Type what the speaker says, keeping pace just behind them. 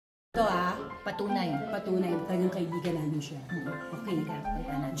Ito patunay. Patunay. Talagang kaibigan namin siya. Okay.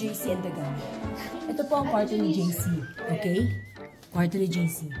 JC and the gang. Ito po ang kwarto ni JC. Okay? Kwarto ni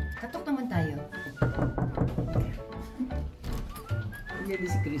JC. Katok naman tayo.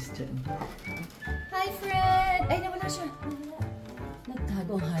 Gelli si Christian. Hi, friend! Ay, nawala siya.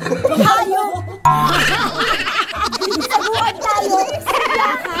 Nagtago ang hayop. Hayop! Saguan tayo!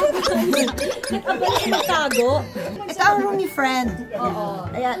 Nagtago. Ito ang room ni friend. Oo.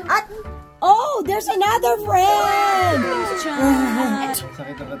 Ayan. At, oh, there's another friend!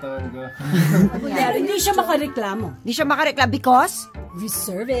 Sakit ang katawan ko. Hindi siya makareklamo. Hindi siya makareklamo because?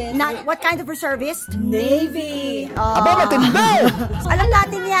 Reservist. What kind of reservist? Navy. Aba, matindi! Alam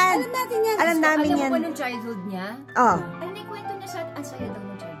natin yan. Alam natin yan. Alam namin yan. Alam mo nung childhood niya? Oh. Ay, naikwento niya sa ang saya daw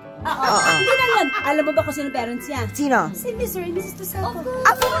ng childhood. Hindi na yan. Alam mo ba kung sino parents niya? Sino? Si Mr. and Mrs. Tusako.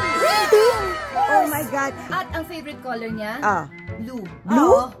 Really? Oh my God. At ang favorite color niya? Blue.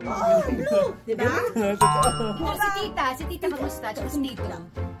 Blue? Blue. Diba? Si Tita kamusta? Tsaka si Tito.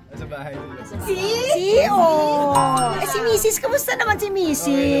 Sa bahay. Si Mrs. Kamusta naman si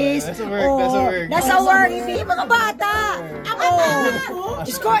Mrs.? Nasa work. Nasa work. Hindi, mga bata.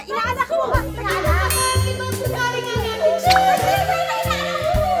 Diyos ko, inaanak ko.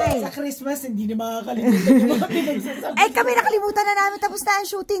 Sa Christmas, hindi na makakalimutan yung mga pinagsasabi. Ay, kami nakalimutan na namin. Tapos na ang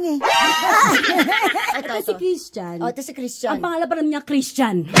shooting eh. Ito si Christian. Oh, ito si Christian. Ang pangalan pa naman niya,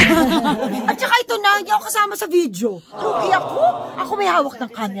 Christian. At saka ito na, hindi ako kasama sa video. Lugi ako. Ako may hawak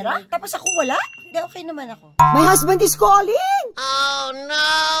ng camera. Tapos ako wala. Hindi, okay naman ako. My husband is calling! Oh no!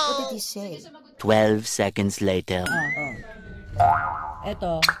 What did he say? 12 seconds later.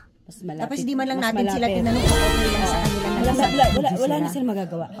 Ito, mas malapit. Tapos di man lang natin sila tinanong kung okay lang sa kanila. Wala na sila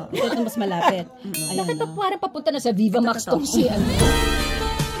magagawa. Ito mas malapit. Bakit pa parang papunta na sa Viva Max tong si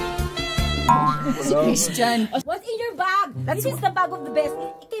Christian. What's in your bag? This is the bag of the best.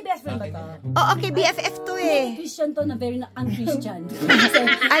 Ikay best friend ba to? Oh, okay, BFF to eh. Christian to na very un-Christian.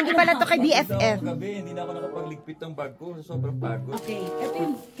 Hindi pala to kay BFF. Gabi, hindi na ako nakapagligpit ng bag ko. Sobrang pagod. Okay, ito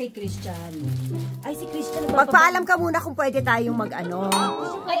yung kay Christian. Ay, si Christian. Magpaalam ka muna kung pwede tayong mag-ano.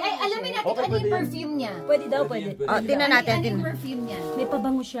 Ay, alamin natin ano yung perfume niya. Pwede daw, pwede. Tingnan natin. Ano yung perfume niya? May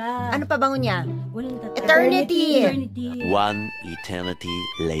pabango siya. Ano pa bango niya? Walang Eternity. One eternity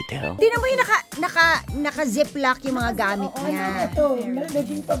later. Tingnan mo yung naka-ziplock yung mga gamit niya.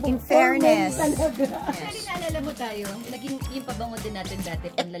 In fairness. Naalala mo tayo, naging yung pabango din natin dati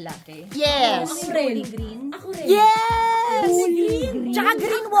pang lalaki. Yes. Ako rin. Green. Ako rin. Yes! Tsaka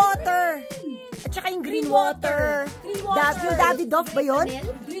green water. At tsaka yung green water. Yung Davidoff ba yun?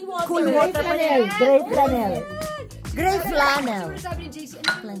 Green water. Cool water pa rin. Gray flannel. Gray flannel. Sabi ni JC,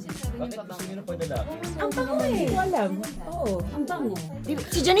 ano yung pabango? Gusto nyo na paglalaki? Ang bango eh. Hindi ko alam. Oo, ang bango.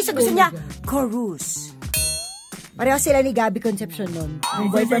 Si Janice gusto niya, Chorus. Pareho sila ni Gabby Concepcion nun.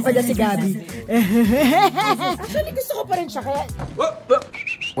 Yung boyfriend pa niya si Gabby. Actually, gusto ko pa rin siya. Kaya,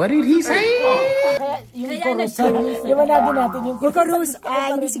 What did he say? yung chorus. Liwanagin natin yung Chorus.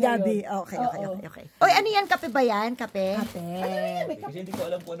 Hindi si Gabby. Okay. Oy, ano yan? Kape ba yan? Kape? Kasi hindi ko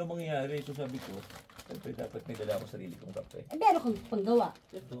alam kung ano mangyayari. So sabi ko, siyempre dapat may dala ako sarili kong kape. Meron kang panggawa.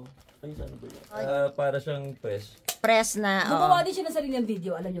 Ito, ay ano ba yan? Para siyang press. Press na. Gumawa din siya ng sariling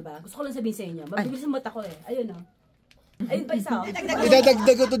video, alam nyo ba? Gusto ko lang sabihin sa inyo. Mabilis ang mata ko eh. Ayun o. Ayun pa isa o.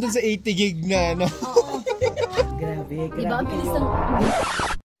 Idadagdag ko to dun sa 80 gig na ano. Grabe. Diba? Ang bilis ng...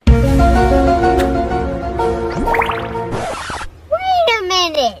 Wait a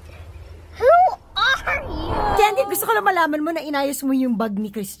minute. Who are you? Candy, gusto ko lang malaman mo na inayos mo yung bag ni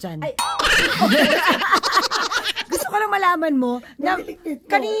Christian. Gusto ko lang malaman mo na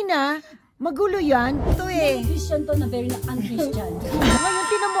kanina, magulo yan. Ito eh. Christian to na very un-Christian. Ngayon,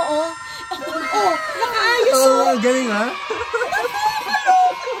 tinan mo oh. Nakaayos mo. Galing ha?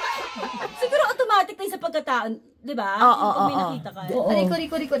 Siguro automatic na yung sa pagkataon. Diba? Oo. Kung may nakita ka. Riko.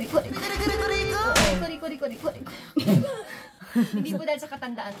 Hindi po dahil sa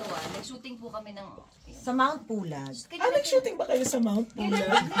katandaan to nag-shooting po kami ng... Sa Mount Pulag. Nag-shooting ba kayo sa Mount Pulag?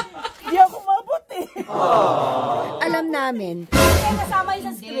 Hindi ako mabot eh. Alam namin. Kasama yung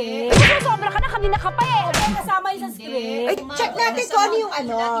sa script. Sobra ka na, kanina ka pa eh. Kasama yung sa script. Ay, check natin kung ano yung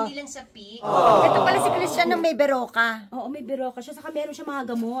ano. Hindi lang sa peak. Ito pala si Christian ng may beroka. Oo, may biro ka siya. Saka meron siya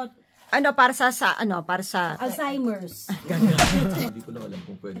mga gamot. Ano, para sa Alzheimer's. Hindi ko lang alam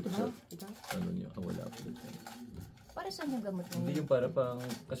kung pwede ko sa ano niya, wala ko. Para saan yung gamot mo? Hindi yung para pang,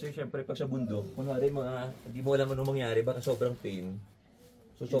 kasi syempre pag sa bundok, kunwari hindi mo alam anong mangyari, baka sobrang pain.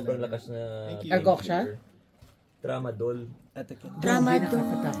 So sobrang lakas na... Agok siya? Tramadol. Tramadol.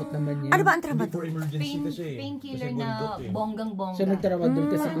 Nakakatakot naman yan. Ano ba ang tramadol? Emergency kasi. Painkiller na bonggang-bongga. So nagtramadol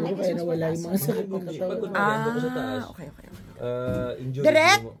ka siguro kaya nawala yung mga sakit ng katawan. Pag kunwari ando ko sa taas, Okay. injury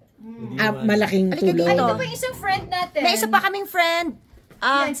Direct? mo. Malaking Halika tulong. dito. Ito pa yung isang friend natin. May isa pa kaming friend.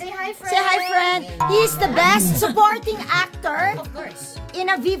 Yan, say hi, friend. Say hi, friend. He's the best supporting actor Of course. in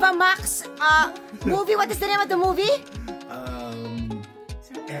a Viva Max movie. What is the name of the movie?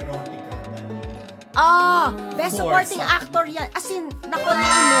 Erotica. Best supporting actor yan. As in, naku na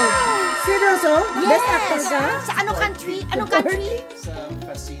ino. Seryoso? Best actor ka? Sa anong country? Anong country? Sa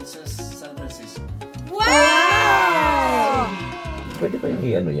San Francisco. Wow! Pwede pa yung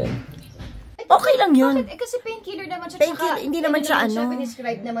i-ano yan. Okay lang yun. Bakit? Kasi painkiller naman siya. Painkiller, hindi naman siya ano. Siya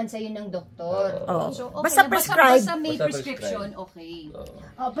prescribe naman sa'yo ng doktor. Oo. So, okay Basta na. prescribe. Basta may Basta prescription, okay.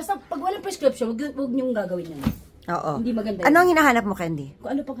 Basta pag walang prescription, huwag niyong gagawin yan. Oo. Hindi maganda Ano ang hinahanap mo, Candy?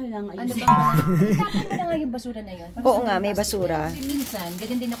 Kung ano pang kailangan Ano ayusin. ba? Itapon mo na nga yung basura na yun. Oo nga, may basura. Kasi minsan,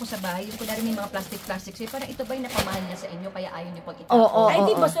 ganyan din ako sa bahay. Yung kunwari may mga plastic. So, parang ito ba yung napamahal niya sa inyo, kaya ayaw niyo pag itapon? Oo. Ay,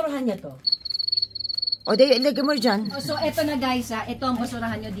 di basurahan niya to. O, ilagay mo dyan. Oh, so, eto na guys ha. Ito ang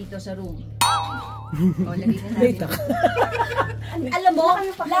basurahan nyo dito sa room. O, lagay na natin. Alam mo,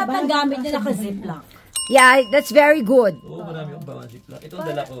 lahat ng gamit niya naka-ziplock. Yeah, that's very good. Oo, marami akong bawang ziplock. Ito ang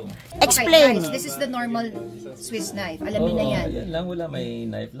dala ko. Explain. Okay, guys, this is the normal Swiss knife. Alam niyo na yan. Yan lang, wala. May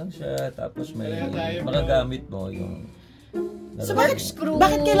knife lang siya. Tapos may magagamit mo yung... So bakit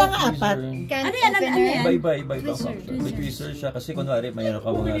kailangan apat? Ano yan? Ano yan? Iba pang function. May tweezer siya kasi kunwari mayroon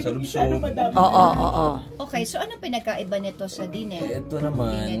ka mga sa lubsob. Oo. Okay, so anong pinagkaiba nito sa dine? Ito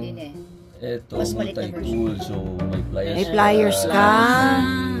naman, Dine. ito Mas malit na multi-tool. So may pliers. May pliers ka.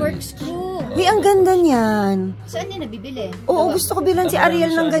 Corkscrew. Uy, ang ganda niyan. Saan niya nabibili? Oo, gusto ko bilang si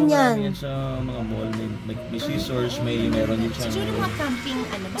Ariel ng ganyan. Yan sa mga mall. May scissors, meron din siya. Siguro mga camping,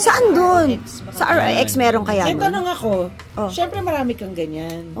 ano ba? Saan dun? Sa RX meron kaya May nun? tanong ako. Oh. Siyempre marami kang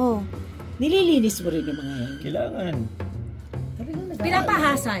ganyan. Oh. Nililinis mo rin yung mga yan. Kailangan.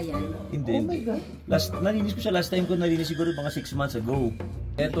 Pinapahasa yan. Hindi. Nalinis ko siya last time ko nalinis siguro mga 6 months ago.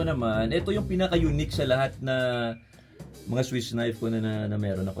 Ito naman, ito yung pinaka-unique sa lahat na mga Swiss knife ko na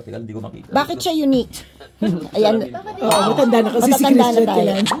meron ako. Teka, hindi ko makita. Bakit siya unique? Ayan. Oo, matanda na kasi si Matatanda na Christian tayo.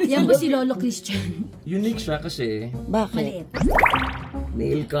 kailan. Yan ba si Lolo Christian? Unique siya kasi Bakit? Maliit.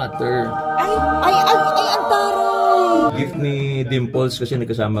 nail cutter. Ay, ang taray! Gift ni Dimples kasi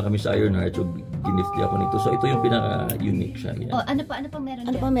nagkasama kami sa Iron Heart. So, ginift niya ako nito. So, ito yung pinaka-unique siya. Yan. Oh, ano pa meron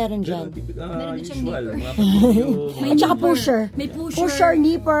Ano dyan? pa meron dyan? Meron din siyang Usual. nipper. Mga pagpapyo. At saka pusher. May pusher. Pusher,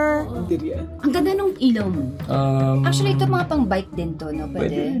 nipper. Ang ganda nung ilaw mo. Actually, ito mga pang bike din to, no?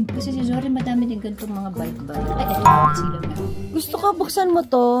 Pwede. Kasi si Zorin, madami din ganitong mga bike. Ay, ito yung silaw na. Gusto ko, buksan mo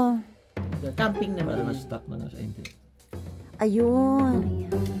to. Camping Para naman. na-stock na nasa hindi. Ayun.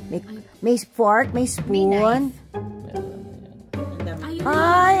 May fork, may spoon.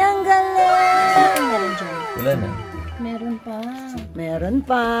 Ay, ang galing! Wala na. Meron pa. Meron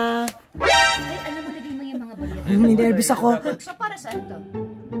pa. Ay, alam mo, lagay mo yung mga barya. Ninervous ako. So, para saan to?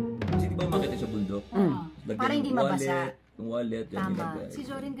 Kasi di ba umakit sa bundok? Lagyan Para hindi yung mabasa. Yung wallet, yung Tama. nilagay. Si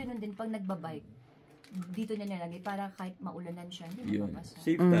Zorin ganun din, pag nagbabike, dito niya nilagay para kahit maulanan siya, hindi Yun. mabasa.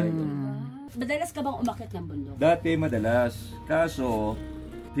 Safe tayo. Madalas ka bang umakit ng bundok? Dati madalas. Kaso,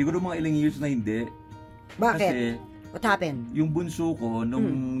 siguro mga ilang years na hindi. Bakit? Kasi, What happened? yung bunso ko, nung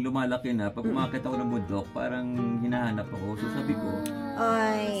lumalaki na, pag umakit ako ng bundok, parang hinahanap ako. So sabi ko,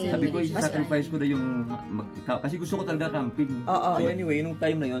 Ay. sacrifice ko na yung, kasi gusto ko talaga camping. Oo. So anyway, nung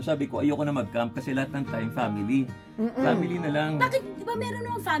time na yon sabi ko, ayoko na mag-camp kasi lahat ng time, family. Family na lang. Bakit, di ba meron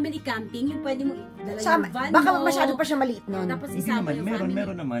naman family camping? Yung pwede mo dala Sama, yung van baka mo. masyado pa siya maliit nun. Tapos Hindi isama naman, yung family.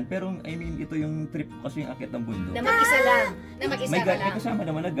 meron naman. Pero I mean, ito yung trip ko kasi yung akit ng bundok. Na mag-isa lang. Na mag-isa May ka guide, may lang. kasama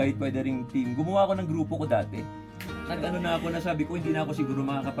naman na guide, pwede ring team. Gumawa ako ng grupo ko dati. Nag-ano na ako, nasabi ko, hindi na ako siguro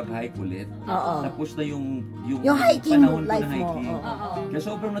makakapag-hike ulit. Oo. Tapos na yung hiking panahon ko life na mo. hiking. Oo. Kaya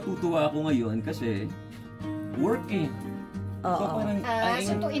sobrang natutuwa ako ngayon kasi work eh. So parang,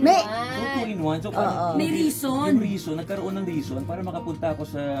 So, two in May- two one. in one. So parang, May reason. Yung reason, nagkaroon ng reason para makapunta ako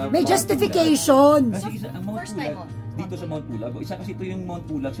sa... May justification. Kasi isa, ang Mount First time Pulag, mo? dito sa Mount Pulag, isa kasi ito yung Mount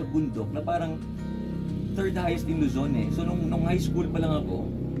Pulag sa bundok na parang third highest in Luzon eh. So nung high school pa lang ako,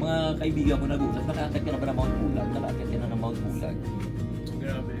 mga kaibigan ko nag-uusap, nakakit ka na ba ng Mount Pulag? Nakakit ka na ng Mount Pulag.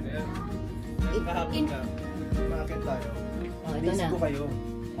 Grabe na yan. Kahapon na. Bakit tayo? Oh, ito Miss na. ko kayo.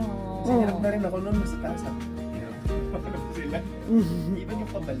 Oh. Hirap na rin ako noon sa taas. Hirap. Paano sila? Even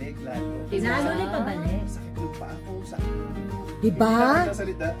yung pabalik, lalo. Lalo na pabalik. Sakit yung pa ako. Diba?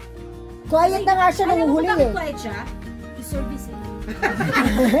 Sasalita. Quiet na nga siya nung Alam mo huli kung bakit eh. quiet siya? I-service eh.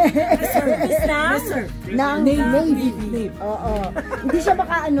 Service na? Ng Navy. Oo. Hindi siya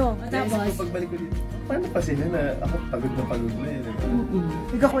makaano. Naisip ko pagbalik ko dito. Paano pa sila na ako pagod na eh. Diba?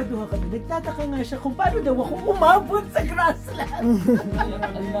 Nagkakwentuhan kami. Nagtataka nga siya kung paano daw ako umabot sa grassland.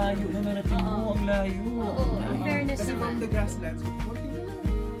 Ang layo na narating mo, ang layo. In fairness Kasi naman. from the grasslands, konti na lang.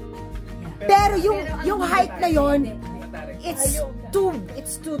 Pero yung height na yon, it's too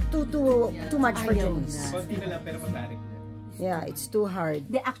much for Janice. Konti na lang pero matarik. Yeah, it's too hard.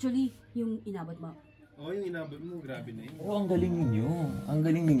 Actually, yung inabot mo. Yung inabot mo, grabe na yun. Ang galing ninyo. Ang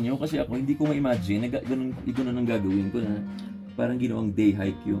galing ninyo kasi ako hindi ko ma-imagine na ganun ang gagawin ko na parang ginawang day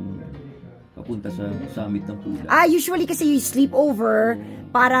hike yung papunta sa summit ng Pulag. Usually kasi you sleep over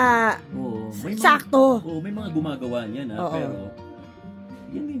para sakto. May mga gumagawa niyan pero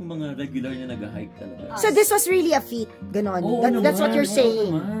yan yung mga regular na nag-hike talaga. So this was really a feat, ganon. That's what you're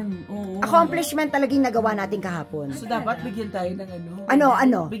saying. Accomplishment talagang nagawa natin kahapon. So dapat bigyan tayo ng ano?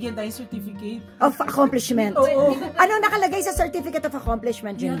 Ano? Bigyan tayo certificate Of accomplishment. Oo. Ano nakalagay sa certificate of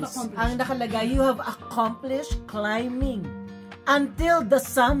accomplishment, Janice? Ang nakalagay, you have accomplished climbing until the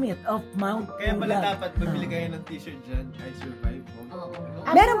summit of Mount Kaya pala Pulag. dapat bumili kayo ng t-shirt dyan. I survive.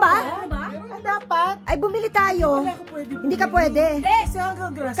 Meron ba? Dapat. Ay, bumili tayo. Wala ka pwede Hindi ka pwede. Kasi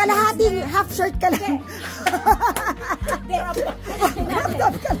hanggang grass. Kalahating half shirt ka lang.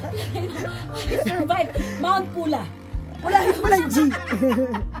 Survive. Mount Pula. Walang G.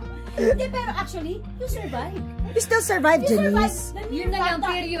 Hindi, pero actually, you survive. You still survive, Janice. Yun na lang,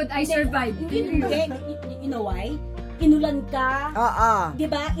 period. I survived. Hindi. You know why? Inulan ka. Di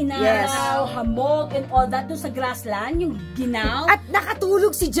ba? Inaraw, hamog, and all that doon sa grassland, yung ginaw. At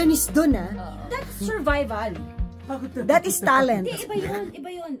nakatulog si Janice dun, That's survival. That is talent. Hindi, iba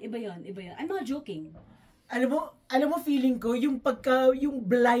yun. I'm not joking. Alam mo feeling ko, yung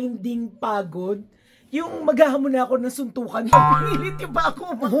blinding pagod, yung maghahamon na ako ng suntukan, pinilit yung ba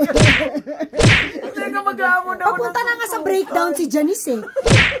ako maghahamon na ako. Papunta na nga sa breakdown si Janice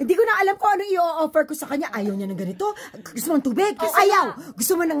Hindi ko na alam kung ano i-offer ko sa kanya. Ayaw niya ng ganito. Gusto mo ng tubig? Ayaw.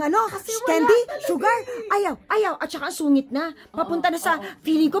 Gusto mo ng candy? Sugar? Ayaw. At saka sungit na. Papunta na sa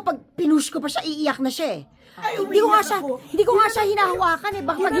feeling ko, pag pinush ko pa siya, iiyak na siya Hindi ko nga siya hinahawakan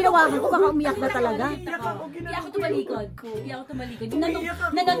Baka pag hinawakan ko, baka umiyak na talaga. Hindi ako tumalikod.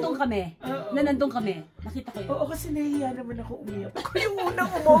 Nanandong kami. Nakita ko yun. Oo, kasi nahihiya naman ako umiyak. Ako yung unang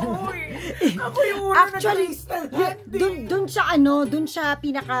umuwi. Ako yung unang nag-raise ng handi. Dun siya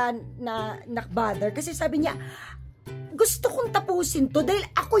pinaka nakbother. Kasi sabi niya, gusto kong tapusin to dahil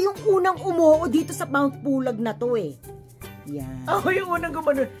ako yung unang umuo dito sa Mount Pulag na to Yan. Ako yung unang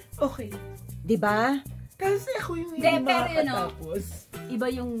gumanon. Okay. Diba? Kasi ako yung hindi makakatapos.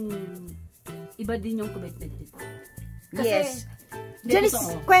 Iba din yung commitment dito. Yes.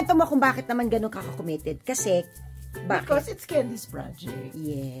 Janice, kwento mo kung bakit naman ganun ka-committed. Kasi, bakit? Because it's Candy's project.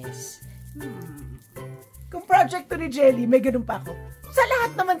 Yes. Kung project to ni Gelli, may ganun pa ako. Sa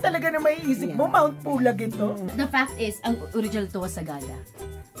lahat naman talaga na maiisip mo, Mount Pulag ito. The fact is, ang original to was Sagada.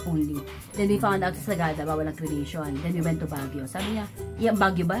 Only. Then we found out sa Sagada, bawal ang cremation. Then we went to Baguio. Sabi niya, yung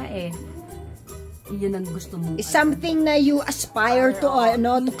Baguio ba yun ang gusto mo. Something na you aspire to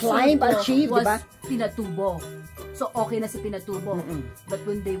climb, achieve, di ba? Pinatubo. So, okay na si Pinatubo. But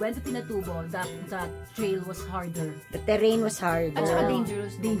when they went to Pinatubo, the trail was harder. The terrain was harder. At saka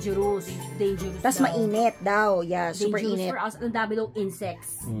dangerous. Tapos mainit daw. Yeah, super init. Dangerous for us. Ang dami daw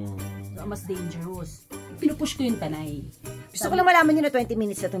insects. So, mas dangerous. Pinupush ko yung tanay. Gusto ko lang malaman nyo na 20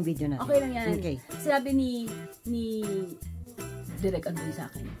 minutes na itong video na. Okay lang yan. Okay. Sabi ni Direk Andrew sa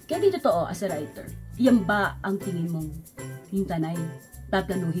akin, kaya di totoo as a writer, yan ba ang tingin mong yung tanay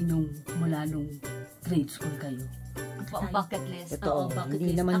tatanuhin yung mula nung grade school kayo? Bucket list. Totoo.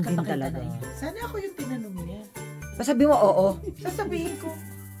 Hindi naman din talaga. Sana ako yung tinanong niya. Sabi mo, oo. Sasabihin ko,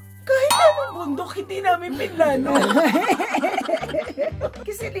 kahit anong bundok, hindi namin pinlano.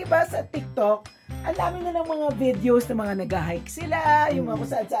 Kasi diba sa TikTok, ang dami na ng mga videos ng mga nag-hike sila, yung mga kung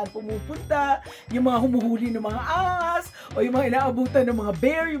saan pumupunta, yung mga humuhuli ng mga ahas, o yung mga inaabutan ng mga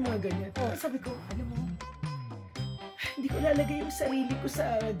bear, yung mga ganyan. Sabi ko, alam mo, hindi ko lalagay yung sarili ko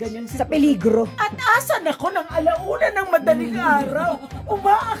sa ganyang sitwasyon. Sa peligro. At asan ako ng alauna ng madaling araw?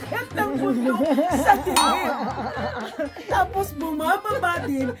 Umaakyat ng bundok sa dilim. Tapos bumababa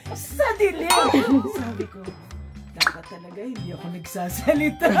din sa dilim. Sabi ko, dapat talaga hindi ako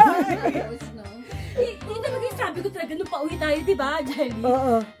nagsasalita. Hindi talaga yung sabi ko talaga nung pauwi tayo, di ba, Gelli?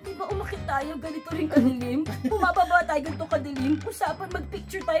 Oo. Di ba umakit tayo, ganito rin kadilim? Bumababa tayo, ganito kadilim. Usapan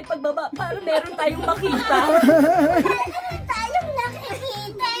mag-picture tayo pagbaba para meron tayong makita. Meron tayong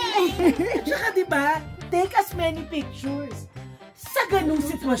nakikita Tsaka di ba, take as many pictures. Sa ganung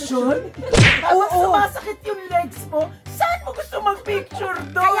sitwasyon, tapos sumasakit yung legs mo, saan mo gusto mag-picture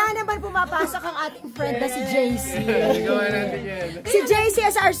doon? Kaya naman pumapasok ang ating friend na si JC. Gawa natin yan. Si JC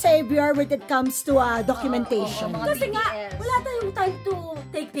is our savior when it comes to documentation. Kasi nga, wala tayong time to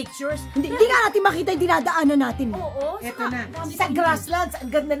take pictures. Hindi nga natin makita yung dinadaanan natin. Oo. Ito na. Sa grasslands,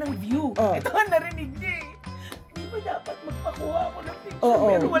 ang ganda ng view. Ito ang narinig niya. Hindi ba dapat magpakuha ako ng picture? Oo.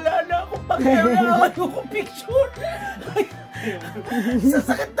 Pero wala na akong Ayoko picture. Sa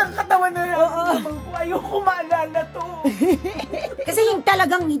sakit ng katawan na naman ko, ayoko maalala to. Kasi yung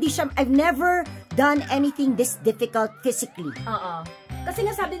talagang hindi siya, I've never done anything this difficult physically. Oo. Kasi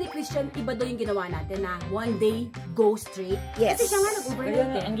nga sabi ni Christian, iba daw yung ginawa natin na one day, go straight. Yes. Kasi siya nga nag-overnight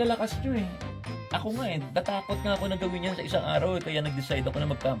Kaya ang lalakas nyo eh. Ako nga eh, natakot nga ako na gawin yan sa isang araw eh. Kaya nag-decide ako na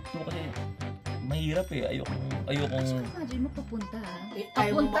mag-camp 2 kasi mahirap eh. Ayokong... Imagine mo papunta ha.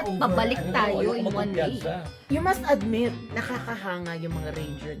 Ayaw mo Papunta at ma-over. babalik tayo Ayoko in one day. magpagpiyansa. You must admit, nakakahanga yung mga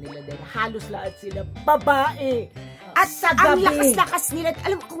ranger nila dahil halos lahat sila babae. At sa Ang gabi. lakas-lakas nila.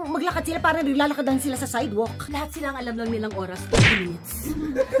 Alam mo, kung maglakad sila, parang naglalakadan sila sa sidewalk. Lahat silang alam lang nilang oras, 20 minutes.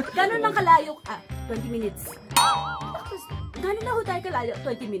 Gano'n lang kalayo, 20 minutes. Tapos, gano'n na ho tayo kalayo,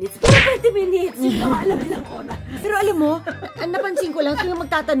 20 minutes. Pero 20 minutes, yun lang alam nilang oras. Pero alam mo, ang napansin ko lang, tuwing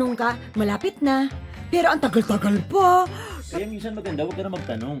magtatanong ka, malapit na. Pero ang tagal-tagal pa. Kaya minsan maganda, huwag ka na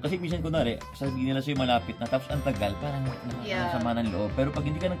magtanong. Kasi minsan kunwari, sabihin nila sa'yo malapit na, tapos ang tagal, parang nakakasama ng loob. Pero pag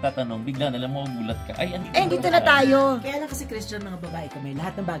hindi ka nagtatanong, bigla na lang magugulat ka. Ay, Dito na tayo. Kaya lang kasi Christian, mga babae kami,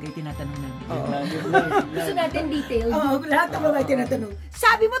 lahat ng bagay tinatanong namin. Gusto natin detailed. Oo, lahat ng babae tinatanong.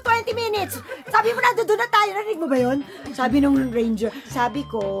 Sabi mo 20 minutes. Sabi mo na, doon na tayo. Narinig mo ba yun? Sabi nung ranger, sabi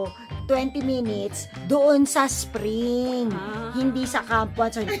ko, 20 minutes doon sa spring. Hindi sa camp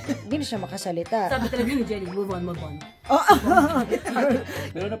 1. So, hindi na siya makasalita. Sabi talaga ni Gelli, move on, move on.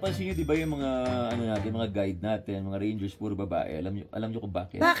 Pero napansin nyo, di ba yung mga, ano natin, mga guide natin, mga rangers, puro babae. Alam nyo kung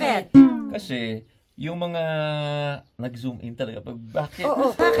bakit? Bakit? Kasi, yung mga nag-zoom in talaga. Bakit?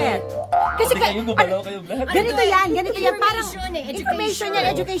 Oo, bakit? Kasi kayo gumalaw kayong lahat. Ganito yan. Parang Information eh, information yan,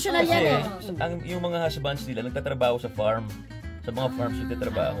 educational yan eh. Yung mga husbands nila, nagtatrabaho sa farm. Sa mga farms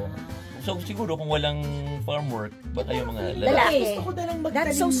nagtatrabaho. So siguro kung walang farm work, baka yung mga Lalaki. Gusto ko na lang That's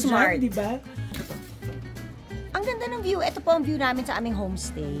magtanim so smart. dyan, di ba? Ang ganda ng view. Ito po ang view namin sa aming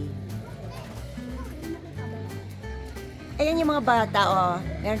homestay. Ayan yung mga bata, oh.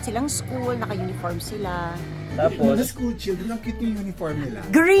 Meron silang school, naka-uniform sila. Mga Tapos, school children, ang cute yung uniform nila.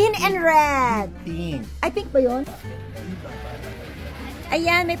 Green and red. Pink. Ay, pink ba yun?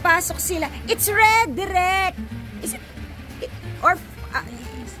 Ayan, may pasok sila. It's red, direct. Is it or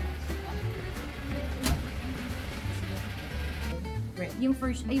Yung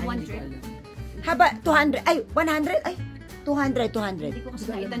first, ay, one trip. haba 200, ay 100, ay 200. Hindi ko kasi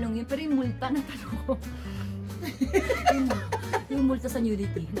naitanong yun, pero yung multa na tanong ko. Yung multa sa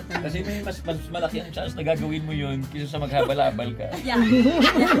nudity. kasi may mas malaki ang chance na gagawin mo yun kaysa sa maghabal-habal ka. Yeah.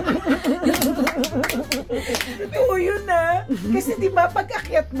 Totoo yun na. Kasi di ba pag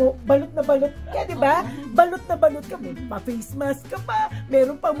akyat mo, balot na balot ka, di ba? Balot na balot ka. May pa-face mask ka pa.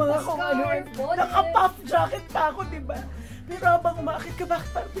 Meron pang mga kung ano. Naka-puff jacket pa ako, di ba? Pero habang umakit ka, bakit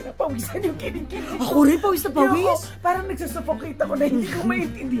parang pinapawisan yung kining-kining? Ako rin pawis na pawis. Parang nagsasuffocate ako na hindi ko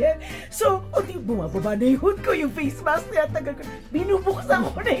maintindihan. So, di bumababa na yung hood ko, yung face mask na tagal ko. Binubuksan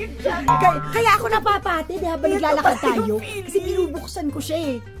ko na yung jacket. Kaya ako napapati, di habang Kaya naglalakad ito pa tayo. yung feeling. Kasi binubuksan ko siya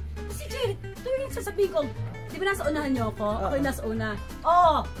eh. Si Jerry, tuwing sasabihin ko, di ba nasa unahan niyo ako? Ako yung nasa una.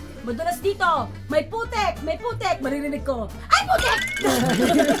 Oo, madulas dito. May putek. Maririnig ko, ay putek!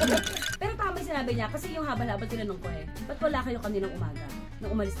 Pero tama yung sinabi niya, kasi yung habal-habal tinanong ko eh, ba't wala kayo kaninang umaga?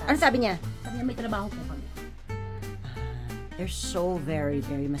 Nung umalis tayo. Ano sabi niya? Sabi niya, may trabaho po kami. They're so very,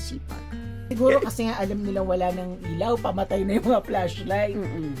 very masipag. Siguro kasi nga alam nilang wala ng ilaw, pamatay na yung mga flashlight.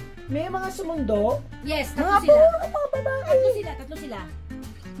 May mga sumundo, Yes, mga tatlo sila. mga babae. Tatlo sila.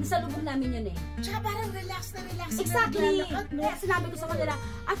 Nasalubong namin yun eh. Tsaka parang relax na Exactly. naglalakad, no? Kaya sinabi ko sa kanila,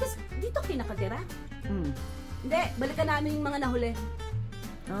 Atis, dito pinakatira. Hindi, balikan namin yung mga nahuli.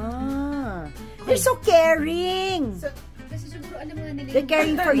 They're so caring. Kasi siguro alam nga nila They're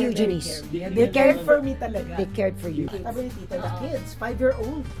caring for you, Janice. They cared for me talaga. They cared for you. Sabi ni Tita, the kids,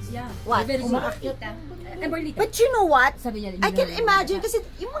 5-year-old. Yeah. What? Very good. Umaakyat. Berlita. But you know what? Sabi niya, I can imagine kasi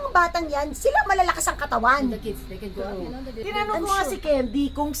yung mga batang yan, sila malalakas ang katawan. The kids, they can go out. Tinanong ko nga si Candy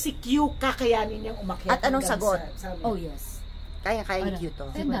kung si Q kakayanin niyang umakyat. At anong hanggang sagot? sa- Oh, yes. Kaya yung cute to.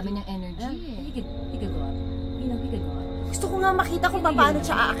 Ang dami niyang energy eh. He can go out. You know, he can go out. Gusto ko nga makita kung paano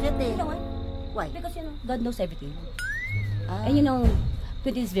siya aakyat eh. You know what? Why? Because, you know, God knows everything. And you know,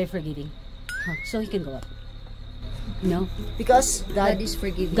 Putin is very forgiving. So he can go out. You know? Because God is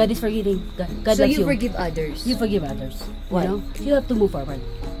forgiving. God is forgiving. God So loves you forgive others. You forgive others. Why? You know? You have to move forward.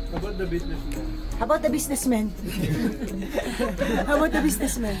 How about the businessman? How about the businessman? How about the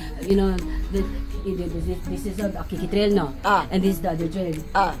businessman? You know, this is the Kiki Trail, no? And this is the other trail.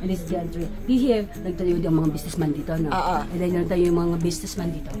 And this is the other trail. Here, nagtayo yung mga businessman dito, no? And then nagtayo yung mga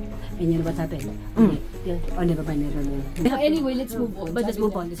businessman dito. And you know what happened? Oh, never mind. Anyway, let's move on. But let's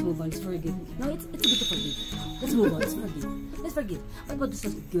move on. Let's forgive. No, it's good to forgive. Let's move on. Let's forgive. What about this?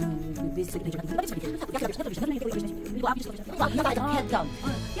 Head count.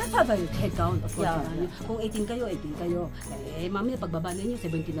 You have a head count, of course. Kung 18 kayo, 18 kayo. Eh, mamaya pagbaba ninyo,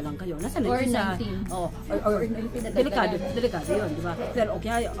 17 na lang kayo. Nasaan Or sa 19. Or delikado yun, di ba? Pero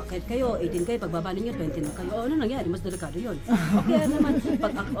okay kayo, 18 kayo, pagbaba ninyo, 20 na kayo. Ano nangyari? Mas delikado yun. Okay naman,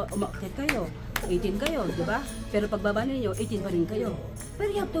 pag umakit kayo, 18 kayo, di ba? Pero pagbaba ninyo, 18 pa rin kayo. Pero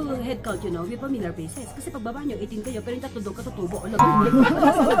you have to head count, you know, with familiar faces. Kasi pagbaba nyo, 18 kayo, pero yung tatlo doon katutubo.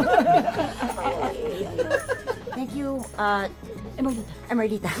 Thank you,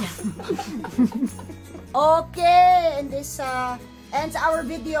 Emerdita. Okay, and this ends our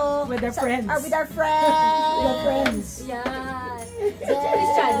video. With our friends. With our friends. Yan.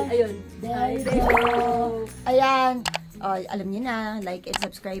 Christian, ayun. Ayan. Alam niyo na, like and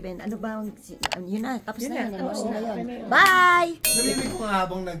subscribe and ano ba, yun na, tapos na yun. Bye! Narinig ko nga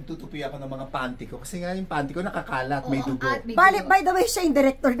habang nagtutupi ako ng mga panty ko. Kasi nga yung panty ko nakakalat, may dugo. By the way, siya yung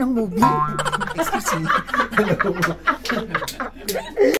director ng movie. Excuse me.